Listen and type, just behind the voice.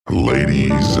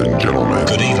Ladies and gentlemen,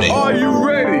 Good evening. Are you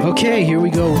ready? Okay, here we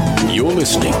go. You're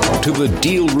listening to the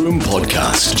Deal Room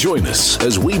Podcast. Join us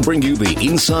as we bring you the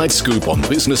inside scoop on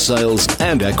business sales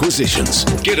and acquisitions.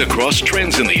 Get across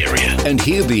trends in the area and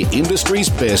hear the industry's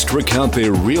best recount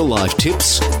their real-life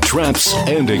tips, traps,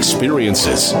 and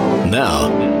experiences.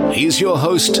 Now, here's your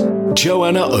host,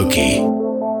 Joanna Oakey.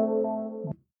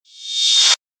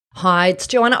 Hi, it's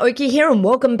Joanna Oakey here and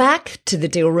welcome back to the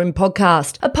Deal Room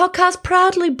Podcast, a podcast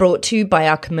proudly brought to you by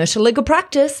our commercial legal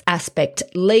practice, Aspect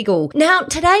Legal. Now,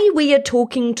 today we are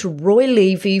talking to Roy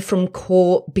Levy from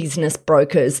Core Business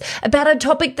Brokers about a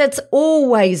topic that's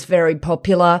always very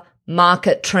popular,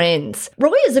 market trends.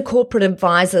 Roy is a corporate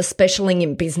advisor specialising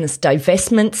in business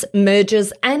divestments,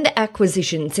 mergers and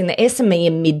acquisitions in the SME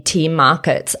and mid-tier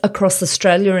markets across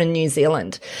Australia and New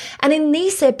Zealand. And in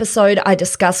this episode, I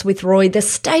discuss with Roy the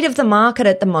state of the market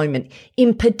at the moment,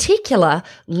 in particular,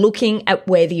 looking at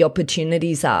where the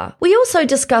opportunities are. We also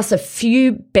discuss a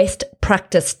few best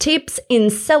practice tips in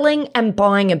selling and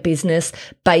buying a business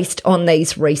based on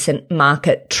these recent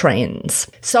market trends.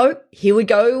 So here we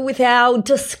go with our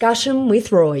discussion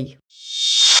with Roy.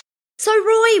 So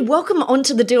Roy, welcome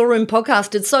onto the Deal Room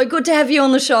Podcast. It's so good to have you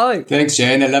on the show. Thanks,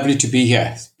 Joanna. Lovely to be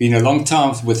here. It's been a long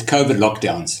time with COVID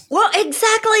lockdowns. Well,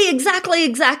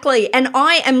 exactly. And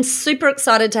I am super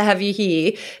excited to have you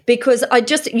here because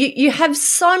you have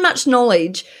so much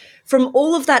knowledge from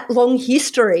all of that long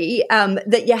history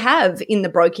that you have in the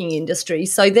broking industry.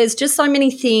 So there's just so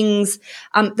many things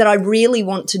that I really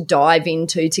want to dive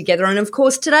into together. And of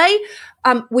course, today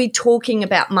we're talking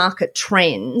about market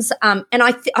trends. And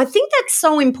I think that's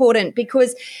so important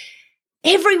because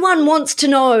everyone wants to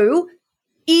know,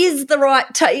 is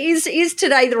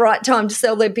today the right time to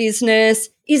sell their business?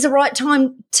 Is the right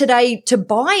time today to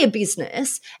buy a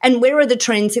business? And where are the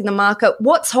trends in the market?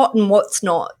 What's hot and what's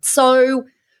not? So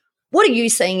what are you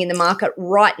seeing in the market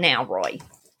right now, Roy?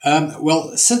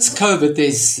 Well, since COVID,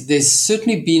 there's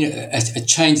certainly been a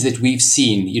change that we've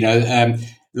seen.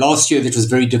 Last year that was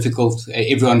very difficult.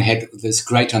 Everyone had this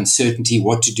great uncertainty,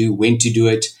 what to do, when to do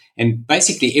it. And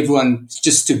basically everyone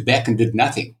just stood back and did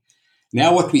nothing.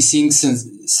 Now what we're seeing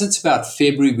since about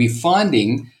February, we're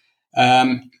finding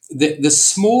the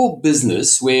small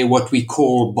business where what we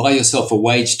call buy yourself a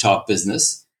wage type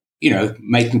business,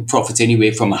 making profits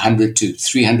anywhere from 100 to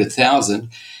 300,000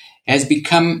 has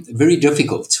become very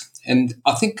difficult. And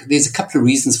I think there's a couple of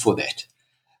reasons for that.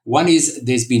 One is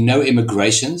there's been no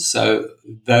immigration. So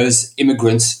those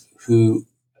immigrants who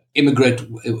immigrate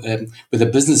with a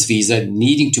business visa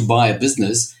needing to buy a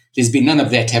business, there's been none of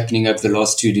that happening over the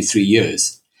last 2 to 3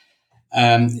 years.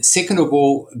 Second of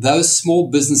all, those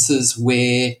small businesses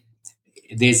where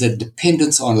there's a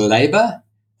dependence on labor,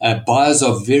 buyers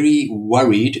are very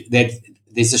worried that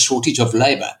there's a shortage of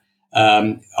labor.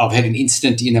 I've had an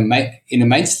incident in a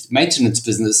maintenance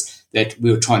business that we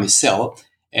were trying to sell,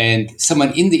 and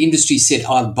someone in the industry said,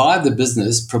 I'll buy the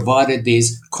business provided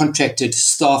there's contracted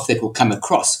staff that will come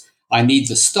across. I need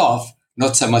the staff,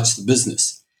 not so much the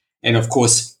business. And of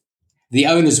course, the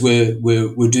owners were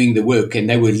doing the work and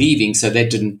they were leaving, so that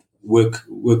didn't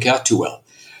work out too well.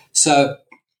 So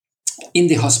in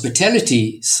the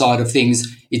hospitality side of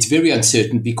things, it's very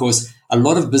uncertain because a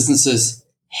lot of businesses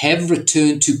have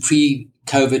returned to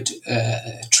pre-COVID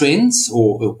trends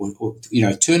or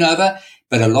turnover,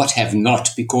 but a lot have not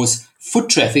because foot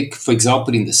traffic, for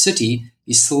example, in the city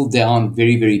is still down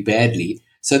very, very badly.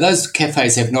 So those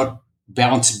cafes have not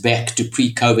bounced back to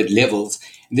pre-COVID levels.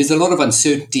 And there's a lot of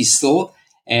uncertainty still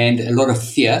and a lot of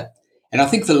fear. And I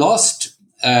think the last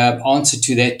answer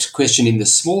to that question in the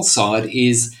small side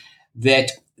is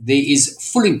that there is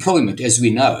full employment, as we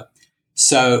know.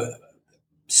 So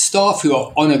staff who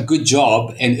are on a good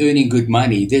job and earning good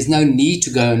money, there's no need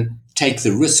to go and take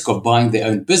the risk of buying their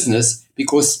own business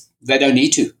because they don't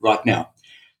need to right now.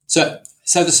 So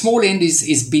the small end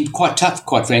is been quite tough,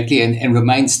 quite frankly, and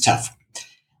remains tough.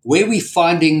 Where we're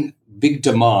finding big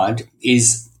demand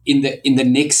is in the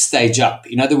next stage up.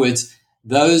 In other words,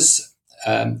 those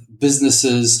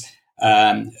businesses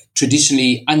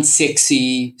traditionally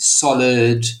unsexy,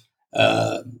 solid,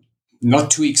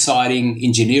 not too exciting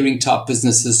engineering type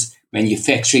businesses,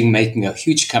 manufacturing making a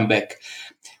huge comeback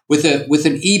with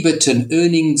an EBIT and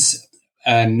earnings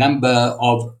number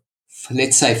of,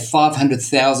 let's say,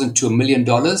 $500,000 to $1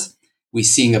 million. We're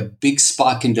seeing a big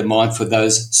spike in demand for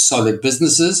those solid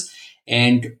businesses,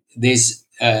 and there's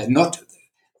not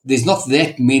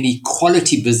that many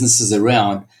quality businesses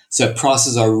around, so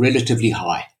prices are relatively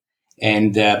high.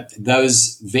 And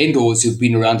those vendors who've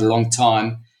been around a long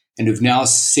time and who've now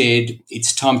said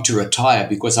it's time to retire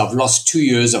because I've lost 2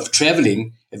 years of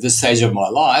traveling at this stage of my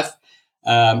life,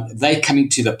 They're coming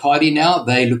to the party now.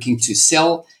 They're looking to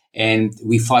sell, and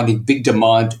we're finding big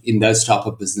demand in those type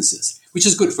of businesses, which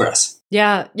is good for us.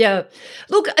 Yeah, yeah.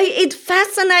 Look, it's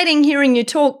fascinating hearing you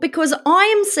talk because I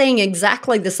am seeing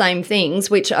exactly the same things,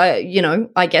 which I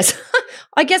guess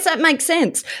I guess that makes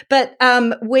sense. But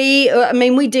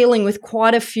we're dealing with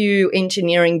quite a few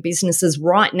engineering businesses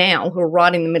right now who are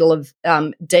right in the middle of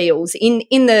deals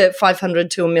in the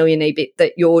 500 to $1 million EBIT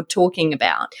that you're talking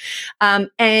about,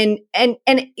 and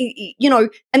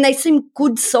they seem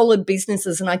good, solid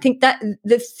businesses. And I think that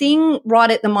the thing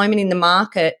right at the moment in the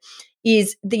market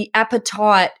is the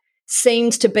appetite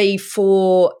seems to be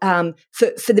for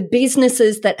the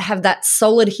businesses that have that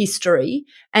solid history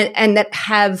and that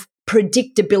have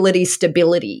predictability,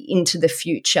 stability into the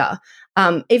future,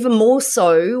 even more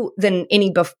so than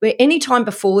any time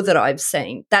before that I've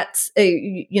seen. That's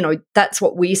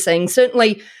what we're seeing.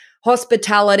 Certainly,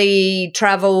 hospitality,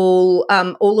 travel,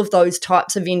 all of those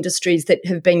types of industries that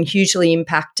have been hugely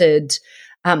impacted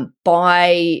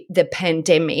by the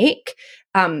pandemic.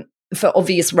 For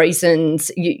obvious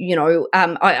reasons,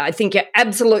 I think you're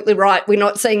absolutely right. We're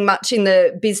not seeing much in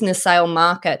the business sale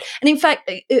market. And in fact,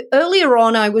 earlier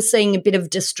on, I was seeing a bit of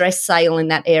distress sale in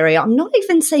that area. I'm not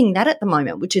even seeing that at the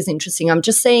moment, which is interesting. I'm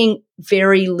just seeing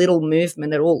very little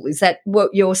movement at all. Is that what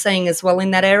you're seeing as well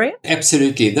in that area?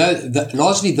 Absolutely.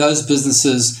 Largely those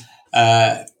businesses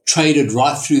traded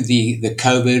right through the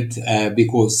COVID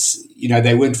because,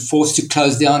 they weren't forced to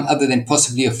close down other than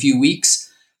possibly a few weeks.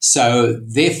 So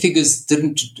their figures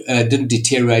didn't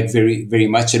deteriorate very, very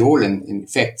much at all. And in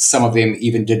fact, some of them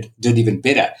even did even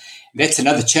better. That's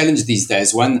another challenge these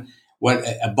days. One,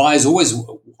 a buyer is always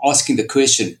asking the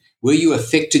question, were you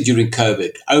affected during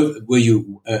COVID? Were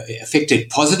you affected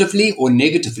positively or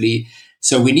negatively?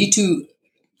 So we need to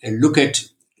look at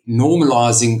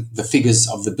normalizing the figures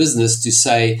of the business to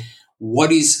say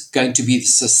what is going to be the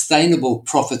sustainable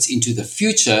profits into the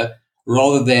future,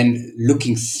 rather than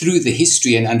looking through the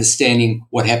history and understanding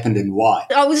what happened and why.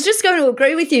 I was just going to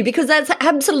agree with you because that's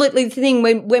absolutely the thing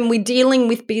when we're dealing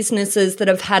with businesses that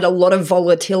have had a lot of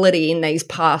volatility in these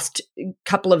past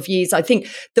couple of years. I think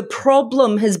the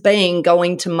problem has been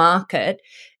going to market,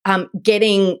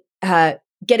 getting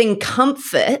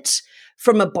comfort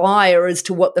from a buyer as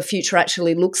to what the future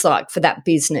actually looks like for that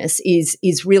business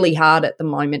is really hard at the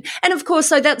moment. And of course,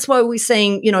 so that's why we're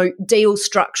seeing, deal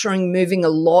structuring moving a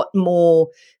lot more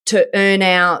to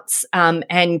earn-outs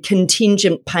and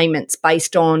contingent payments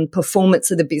based on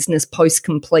performance of the business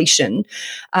post-completion.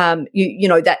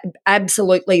 That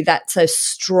absolutely, that's a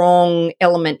strong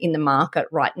element in the market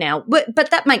right now. But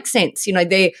that makes sense,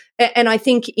 and I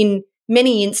think in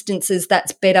many instances,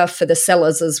 that's better for the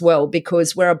sellers as well,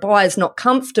 because where a buyer's not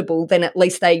comfortable, then at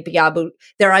least they're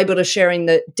able to share in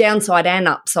the downside and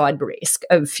upside risk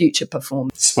of future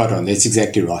performance. Spot on. That's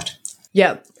exactly right.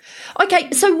 Yeah.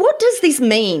 Okay. So what does this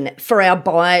mean for our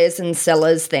buyers and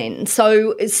sellers then?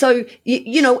 So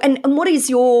and what is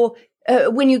your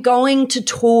when you're going to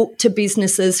talk to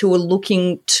businesses who are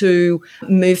looking to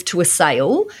move to a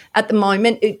sale at the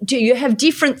moment, do you have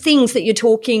different things that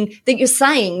you're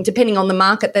saying depending on the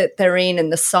market that they're in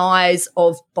and the size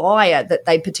of buyer that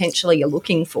they potentially are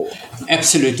looking for?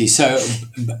 Absolutely. So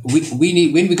we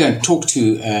need, when we go and talk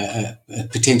to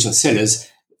potential sellers,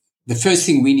 the first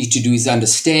thing we need to do is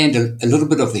understand a little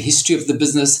bit of the history of the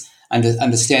business,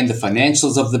 understand the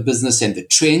financials of the business and the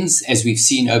trends as we've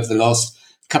seen over the last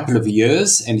couple of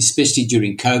years, and especially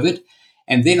during COVID,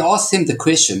 and then ask them the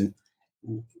question,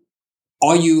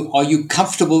 are you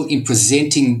comfortable in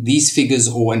presenting these figures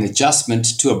or an adjustment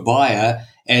to a buyer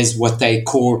as what they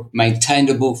call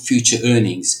maintainable future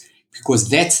earnings? Because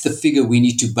that's the figure we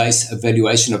need to base a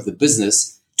valuation of the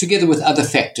business together with other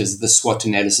factors, the SWOT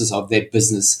analysis of that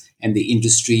business and the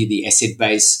industry, the asset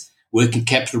base, working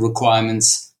capital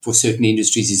requirements for certain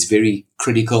industries is very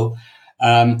critical.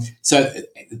 So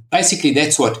basically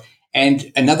that's what,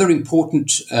 and another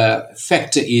important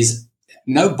factor is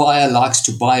no buyer likes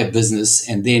to buy a business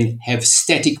and then have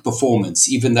static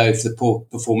performance, even though if the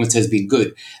performance has been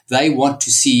good. They want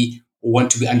to see or want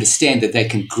to understand that they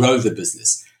can grow the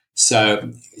business.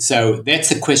 So that's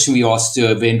the question we asked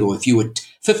to a vendor. If you were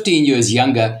 15 years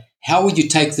younger, how would you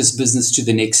take this business to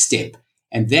the next step?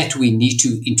 And that we need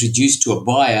to introduce to a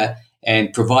buyer,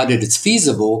 and provided it's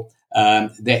feasible,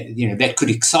 that could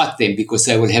excite them because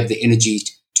they will have the energy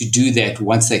to do that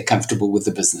once they're comfortable with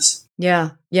the business.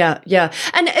 Yeah.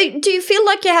 And do you feel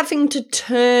like you're having to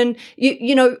turn,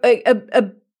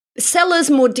 a sellers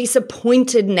more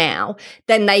disappointed now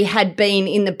than they had been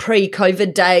in the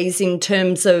pre-COVID days in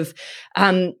terms of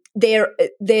the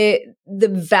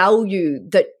value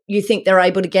that you think they're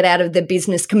able to get out of the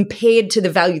business compared to the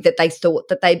value that they thought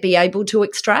that they'd be able to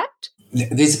extract?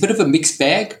 There's a bit of a mixed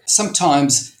bag.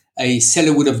 Sometimes a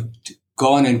seller would have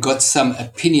gone and got some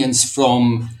opinions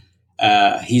from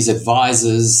his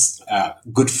advisors,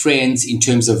 good friends in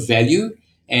terms of value,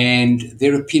 and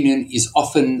their opinion is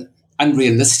often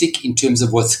unrealistic in terms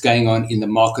of what's going on in the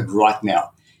market right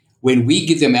now. When we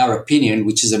give them our opinion,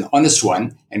 which is an honest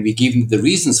one, and we give them the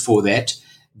reasons for that,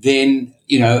 then,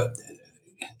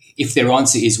 if their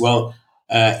answer is, well,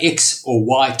 X or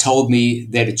Y told me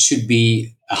that it should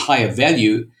be a higher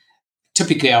value,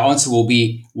 typically our answer will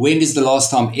be, when is the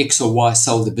last time X or Y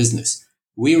sold the business?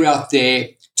 We're out there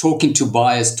talking to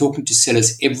buyers, talking to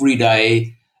sellers every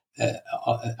day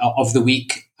of the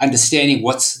week, understanding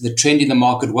what's the trend in the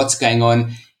market, what's going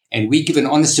on, and we give an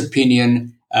honest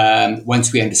opinion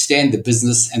once we understand the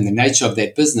business and the nature of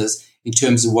that business in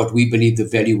terms of what we believe the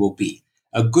value will be.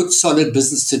 A good, solid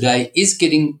business today is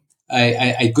getting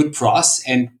a good price,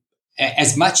 and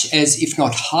as much as, if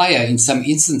not higher in some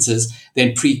instances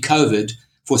than pre-COVID,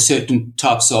 for certain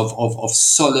types of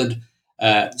solid,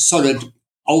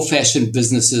 old-fashioned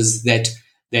businesses that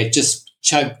just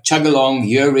chug along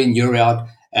year in, year out,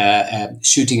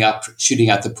 shooting up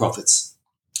the profits.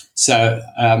 So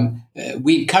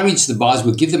we encourage the buyers.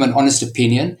 We'll give them an honest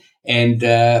opinion, and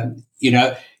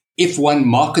if one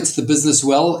markets the business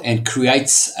well and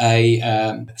creates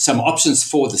some options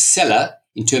for the seller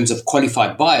in terms of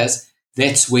qualified buyers,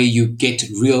 that's where you get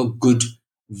real good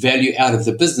value out of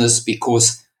the business,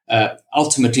 because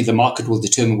ultimately the market will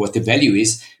determine what the value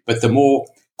is. But the more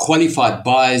qualified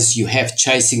buyers you have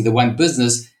chasing the one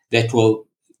business, that will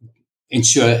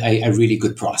ensure a really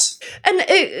good price. And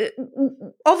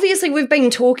obviously we've been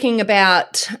talking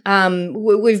about,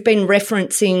 we've been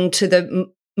referencing to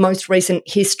the most recent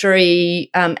history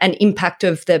and impact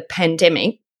of the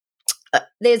pandemic.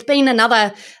 There's been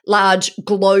another large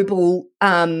global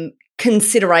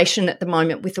consideration at the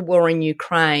moment with the war in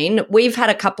Ukraine. We've had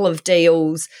a couple of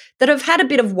deals that have had a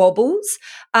bit of wobbles,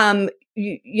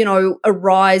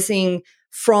 arising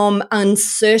from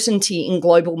uncertainty in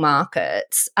global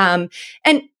markets. And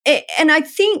I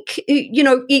think,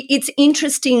 it's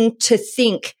interesting to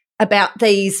think about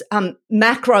these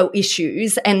macro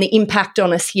issues and the impact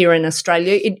on us here in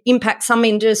Australia. It impacts some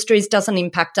industries, doesn't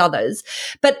impact others.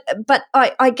 But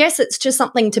I guess it's just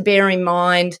something to bear in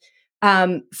mind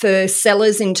for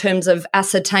sellers in terms of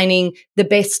ascertaining the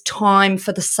best time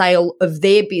for the sale of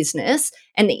their business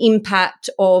and the impact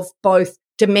of both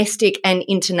domestic and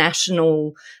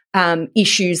international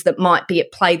issues that might be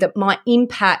at play that might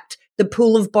impact the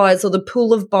pool of buyers or the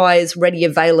pool of buyers' ready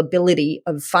availability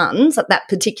of funds at that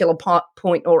particular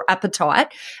point, or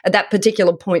appetite at that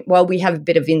particular point while we have a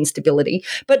bit of instability.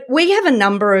 But we have a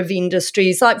number of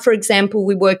industries, like, for example,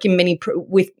 we work in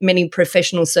with many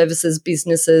professional services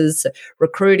businesses,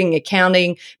 recruiting,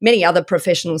 accounting, many other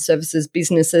professional services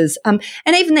businesses, and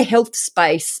even the health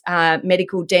space,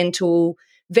 medical, dental,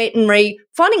 veterinary,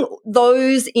 finding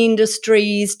those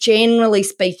industries, generally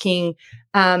speaking,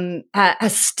 are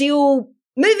still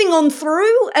moving on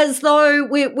through as though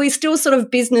we're still sort of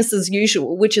business as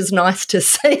usual, which is nice to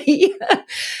see.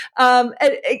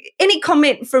 Any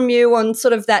comment from you on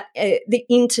sort of that, the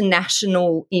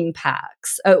international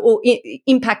impacts or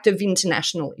impact of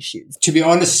international issues? To be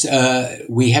honest,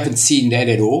 we haven't seen that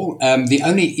at all. The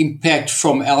only impact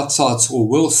from outside or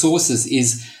world sources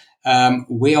is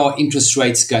where are interest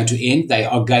rates going to end? They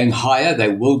are going higher.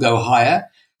 They will go higher.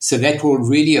 So that will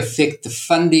really affect the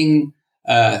funding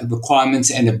requirements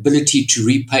and ability to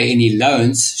repay any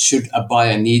loans should a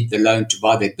buyer need the loan to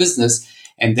buy their business.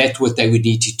 And that's what they would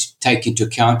need to take into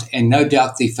account. And no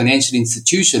doubt the financial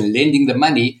institution lending the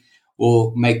money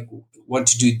will want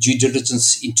to do due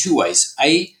diligence in two ways.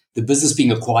 A, the business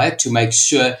being acquired to make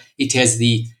sure it has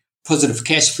the positive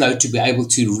cash flow to be able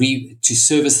to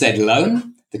service that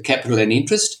loan, the capital and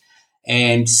interest.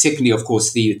 And secondly, of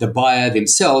course, the buyer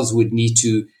themselves would need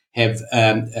to have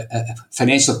a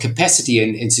financial capacity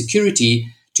and security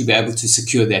to be able to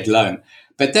secure that loan.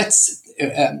 But that's,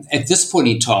 at this point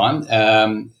in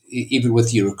time, even with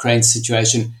the Ukraine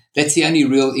situation, that's the only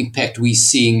real impact we're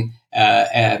seeing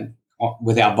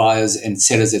with our buyers and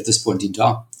sellers at this point in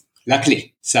time,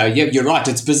 luckily. So, yeah, you're right.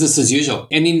 It's business as usual.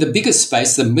 And in the bigger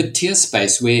space, the mid-tier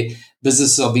space, where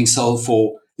businesses are being sold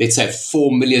for, let's say,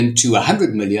 4 million to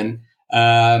 100 million,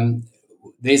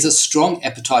 there's a strong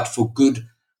appetite for good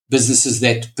businesses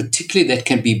that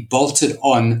can be bolted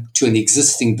on to an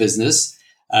existing business,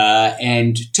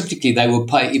 and typically they will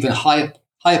pay even higher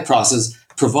prices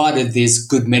provided there's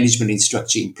good management and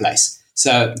structure in place.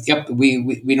 So,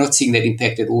 we're not seeing that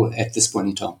impact at all at this point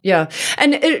in time. Yeah.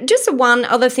 And just one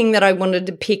other thing that I wanted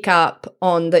to pick up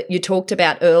on that you talked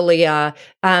about earlier,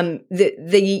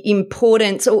 the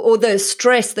importance or the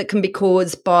stress that can be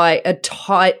caused by a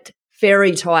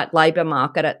very tight labour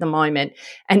market at the moment.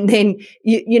 And then,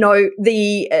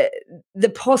 the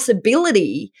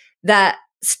possibility that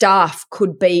staff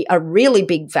could be a really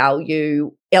big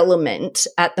value element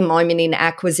at the moment in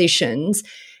acquisitions.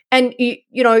 And,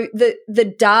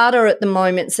 the data at the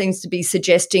moment seems to be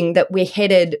suggesting that we're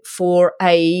headed for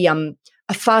a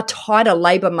far tighter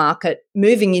labour market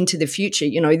moving into the future.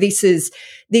 This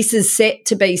is set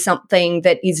to be something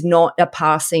that is not a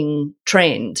passing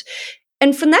trend.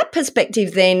 And from that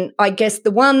perspective, then, I guess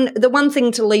the one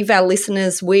thing to leave our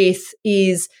listeners with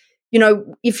is,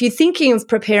 if you're thinking of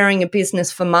preparing a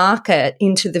business for market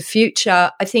into the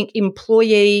future, I think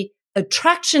employee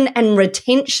attraction and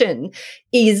retention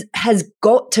has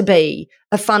got to be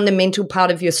a fundamental part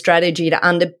of your strategy to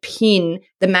underpin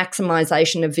the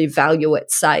maximisation of your value at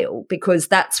sale, because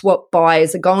that's what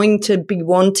buyers are going to be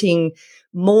wanting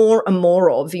more and more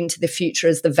of into the future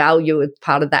as the value as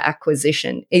part of the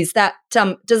acquisition. Is that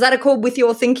does that accord with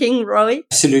your thinking, Roy?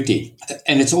 Absolutely.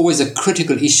 And it's always a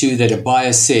critical issue that a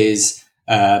buyer says,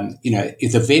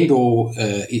 if the vendor,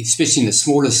 especially in the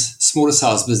smaller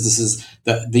size businesses,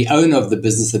 the owner of the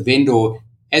business, the vendor,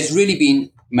 has really been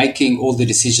making all the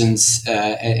decisions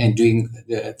and doing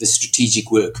the strategic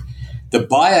work. The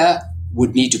buyer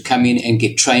would need to come in and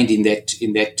get trained in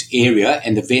that area,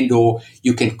 and the vendor,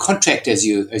 you can contract as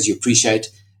you appreciate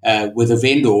with a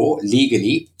vendor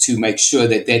legally to make sure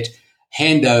that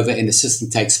handover and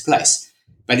assistance takes place.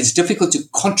 But it's difficult to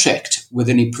contract with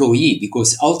an employee,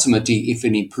 because ultimately, if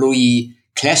an employee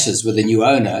clashes with a new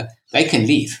owner, they can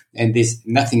leave and there's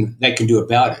nothing they can do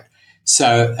about it.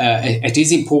 So it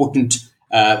is important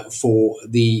for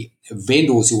the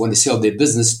vendors who want to sell their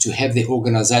business to have their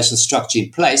organizational structure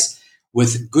in place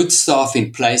with good staff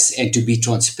in place, and to be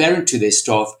transparent to their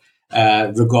staff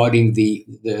regarding the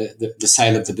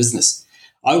sale of the business.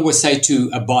 I always say to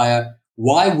a buyer,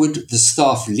 why would the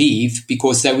staff leave?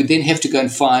 Because they would then have to go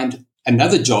and find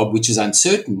another job, which is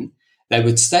uncertain. They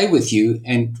would stay with you,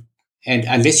 and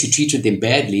unless you treated them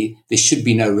badly, there should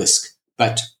be no risk.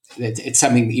 But it's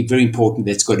something very important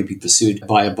that's got to be pursued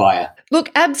by a buyer.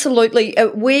 Look, absolutely.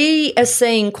 We are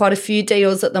seeing quite a few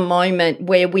deals at the moment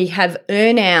where we have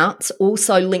earnouts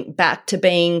also linked back to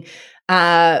being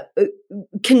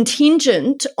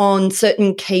contingent on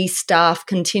certain key staff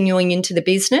continuing into the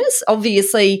business.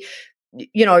 Obviously,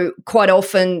 quite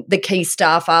often the key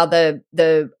staff are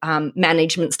the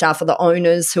management staff or the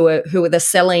owners who are the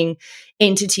selling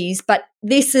entities. But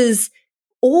this is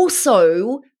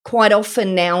also quite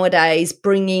often nowadays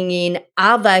bringing in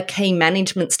other key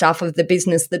management staff of the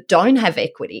business that don't have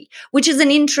equity, which is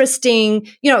an interesting,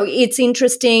 it's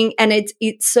interesting, and it's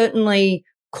certainly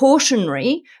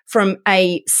cautionary from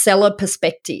a seller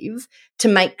perspective to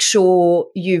make sure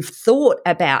you've thought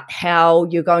about how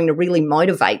you're going to really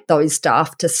motivate those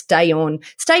staff to stay on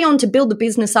to build the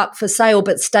business up for sale,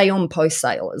 but stay on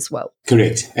post-sale as well.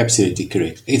 Correct. Absolutely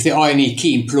correct. If there are any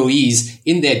key employees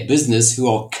in that business who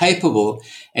are capable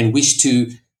and wish to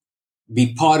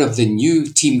be part of the new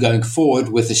team going forward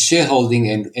with a shareholding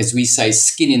and, as we say,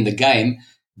 skin in the game,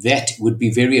 that would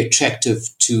be very attractive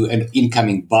to an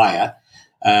incoming buyer.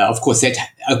 Of course, that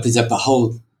opens up a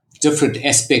whole different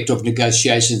aspect of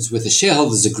negotiations with a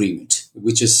shareholders agreement,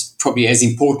 which is probably as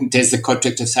important as the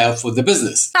contract of sale for the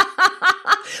business.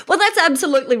 Well, that's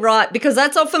absolutely right, because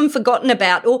that's often forgotten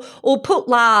about or put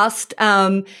last.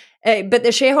 But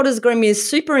the shareholders agreement is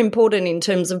super important in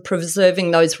terms of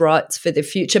preserving those rights for the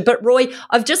future. But Roy,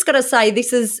 I've just got to say,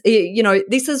 this is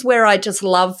where I just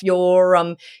love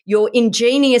your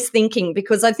ingenious thinking,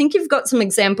 because I think you've got some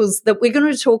examples that we're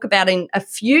going to talk about in a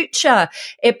future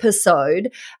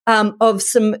episode of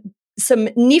some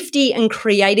nifty and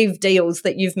creative deals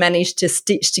that you've managed to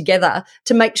stitch together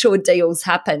to make sure deals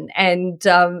happen. And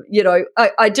I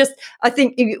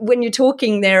think when you're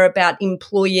talking there about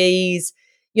employees,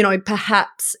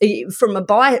 perhaps from a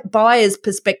buyer's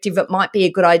perspective, it might be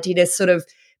a good idea to sort of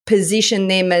position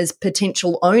them as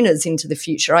potential owners into the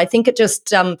future. I think it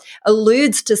just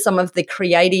alludes to some of the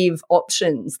creative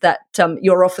options that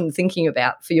you're often thinking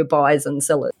about for your buyers and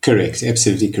sellers. Correct.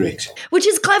 Absolutely correct. Which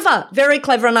is clever, very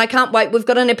clever. And I can't wait. We've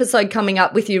got an episode coming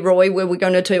up with you, Roy, where we're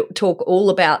going to talk all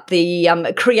about the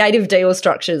creative deal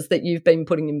structures that you've been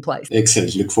putting in place.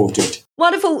 Excellent. Look forward to it.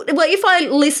 Wonderful. Well, if our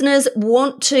listeners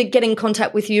want to get in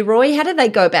contact with you, Roy, how do they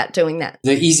go about doing that?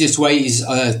 The easiest way is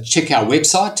check our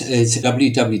website. It's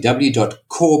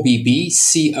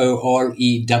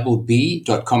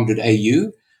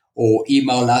www.corebb.com.au, or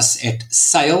email us at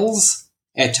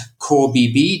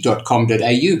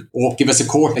sales@corebb.com.au, or give us a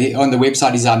call on the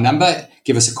website is our number.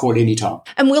 Give us a call anytime.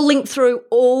 And we'll link through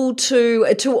all to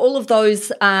all of those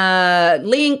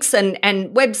links and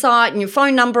website and your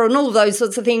phone number and all of those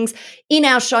sorts of things in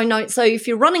our show notes. So if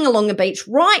you're running along a beach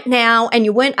right now and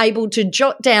you weren't able to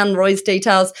jot down Roy's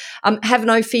details, have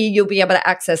no fear, you'll be able to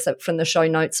access it from the show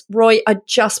notes. Roy, I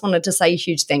just wanted to say a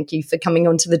huge thank you for coming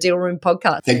on to the Deal Room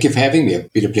podcast. Thank you for having me.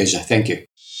 It's been a pleasure. Thank you.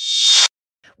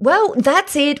 Well,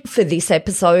 that's it for this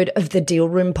episode of the Deal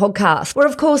Room podcast, where,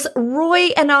 of course, Roy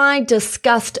and I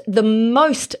discussed the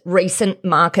most recent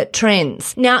market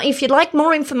trends. Now, if you'd like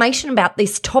more information about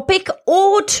this topic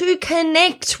or to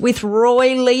connect with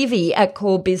Roy Levy at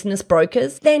Core Business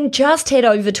Brokers, then just head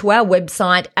over to our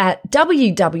website at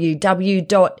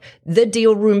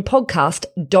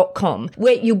www.thedealroompodcast.com,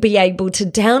 where you'll be able to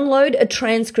download a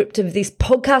transcript of this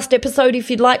podcast episode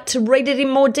if you'd like to read it in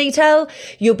more detail.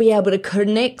 You'll be able to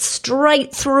connect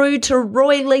straight through to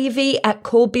Roy Levy at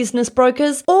Core Business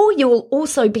Brokers, or you will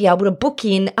also be able to book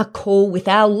in a call with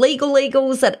our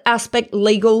legals at Aspect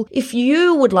Legal if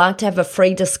you would like to have a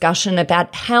free discussion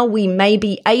about how we may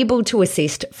be able to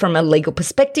assist from a legal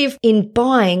perspective in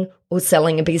buying or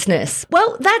selling a business.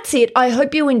 Well, that's it. I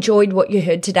hope you enjoyed what you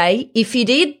heard today. If you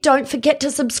did, don't forget to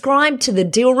subscribe to the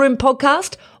Deal Room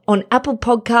podcast on Apple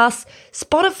Podcasts,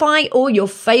 Spotify, or your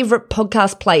favorite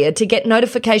podcast player to get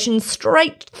notifications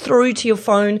straight through to your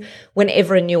phone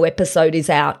whenever a new episode is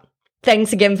out.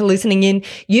 Thanks again for listening in.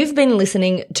 You've been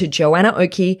listening to Joanna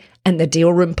Oakey and the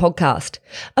Deal Room podcast,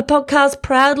 a podcast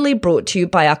proudly brought to you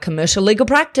by our commercial legal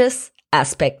practice,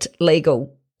 Aspect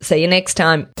Legal. See you next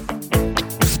time.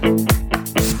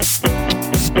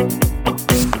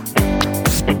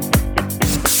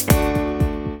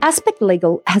 Aspect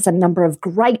Legal has a number of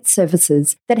great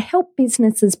services that help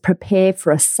businesses prepare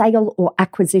for a sale or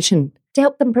acquisition, to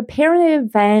help them prepare in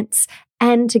advance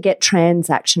and to get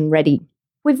transaction ready.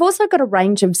 We've also got a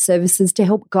range of services to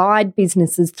help guide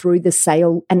businesses through the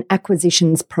sale and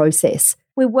acquisitions process.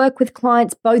 We work with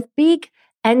clients both big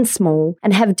and small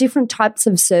and have different types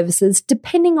of services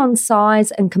depending on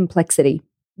size and complexity.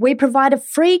 We provide a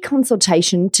free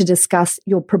consultation to discuss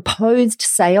your proposed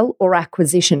sale or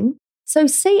acquisition. So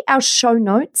see our show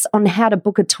notes on how to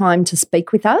book a time to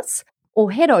speak with us,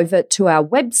 or head over to our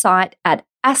website at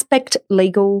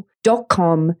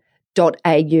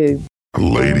aspectlegal.com.au.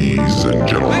 Ladies and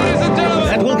gentlemen.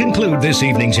 That will conclude this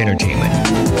evening's entertainment.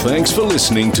 Thanks for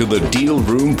listening to the Deal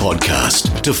Room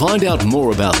podcast. To find out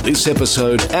more about this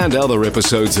episode and other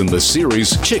episodes in the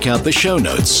series, check out the show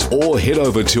notes or head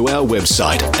over to our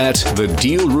website at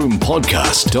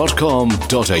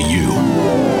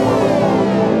thedealroompodcast.com.au.